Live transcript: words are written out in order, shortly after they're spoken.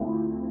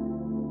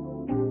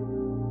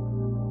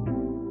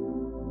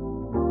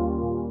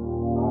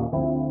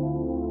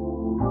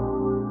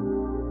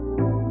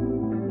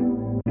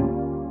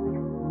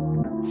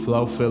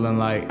flow feeling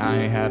like I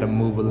ain't had to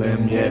move a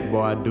limb yet.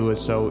 Boy, I do it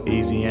so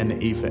easy and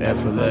the E for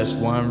effortless.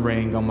 One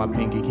ring on my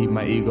pinky, keep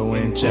my ego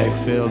in check.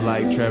 Feel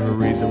like Trevor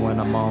Ariza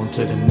when I'm on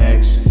to the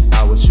next.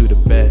 I would shoot the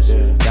best.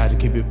 Gotta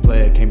keep it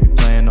playing, can't be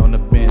playing on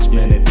the bench.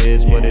 Man, it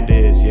is what it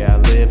is. Yeah, I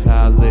live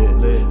how I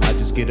live. I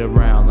just get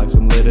around like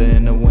some litter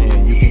in the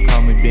wind. You can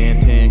call me Ben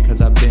 10,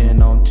 cause I've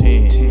been on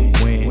 10.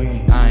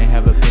 Win. I ain't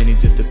have a penny,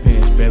 just a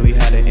pinch. Barely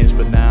had an inch,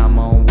 but now I'm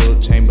on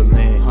Wilt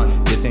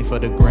Chamberlain. This ain't for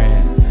the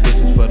grand, this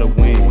is for the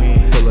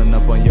win. Pulling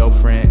up on your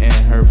friend and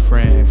her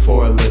friend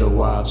for a little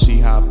while. She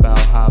hop out,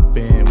 hop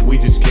in, we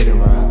just kidding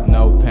around.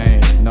 No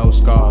pain, no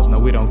scars, no,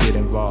 we don't get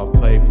involved.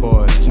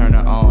 Playboy, turn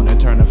her on and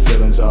turn her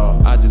feelings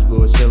off. I just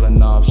blew a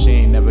ceiling off. She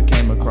ain't never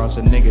came across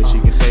a nigga she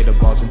can say the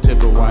boss and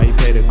tip her why he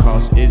pay the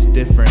cost. It's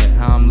different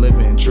how I'm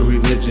living, true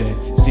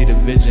religion. See the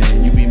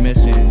vision, you be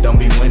missing, don't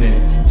be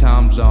winning.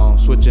 Time zone,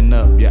 switching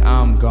up, yeah,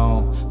 I'm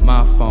gone.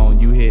 My phone,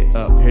 you hit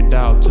up, hear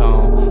dial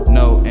tone.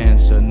 No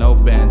answer, no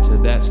banter,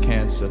 that's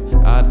cancer.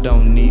 I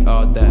don't need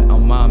all that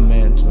on my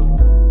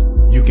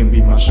mantle. You can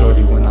be my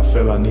shorty when I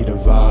feel I need a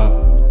vibe.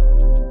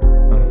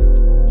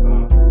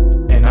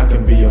 And I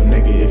can be your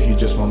nigga if you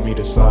just want me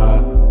to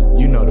slide.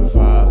 You know the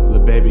vibe, lil'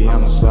 baby,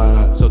 I'ma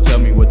slide. So tell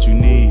me what you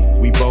need,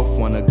 we both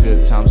want a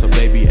good time, so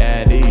baby,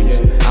 at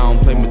ease. I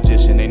don't play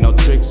magician, ain't no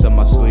tricks up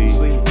my sleeve.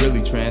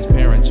 Really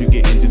transparent, you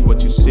getting just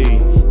what you see.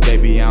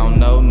 Baby, I don't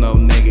know no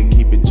nigga,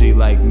 keep it G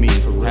like me.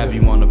 Have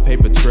you on a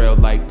paper trail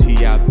like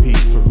T.I.P.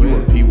 You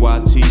a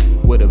P.Y.T.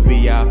 with a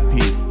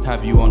VIP.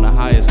 Have you on the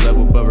highest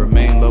level but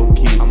remain low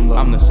key.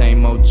 I'm the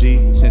same OG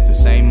since the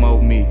same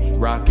old me.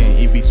 Rockin'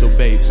 EV so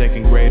babe,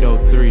 second grade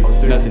 03.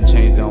 Nothing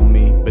changed on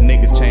me, but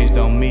niggas changed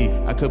on me.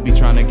 I could be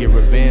trying to get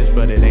revenge,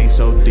 but it ain't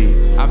so deep.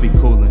 I be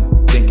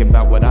coolin', thinking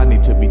about what I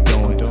need to be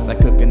doing. Like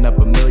cooking up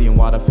a million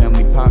while the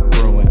family pot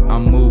brewing.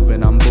 I'm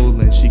moving, I'm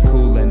bullin', she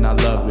coolin', I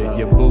love it.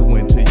 You're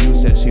booing to you,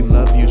 said she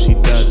love you, she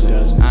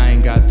doesn't. I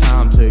ain't got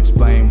time to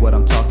explain what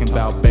I'm talking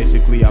about.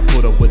 Basically, I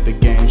put up with the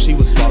game, she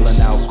was falling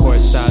out.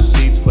 Courtside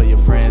seats for your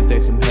friends, they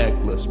some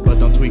hecklers. But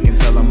don't tweak and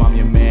tell them I'm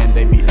your man,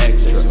 they be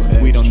extra.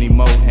 We don't need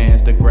more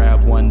hands to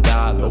grab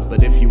 $1.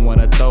 But if you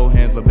wanna throw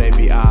hands, little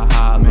baby, I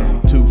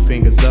holler. 2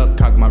 fingers up,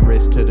 cock my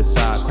wrist to the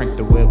side. Crank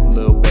the whip,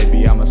 little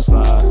baby, I'ma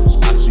slide.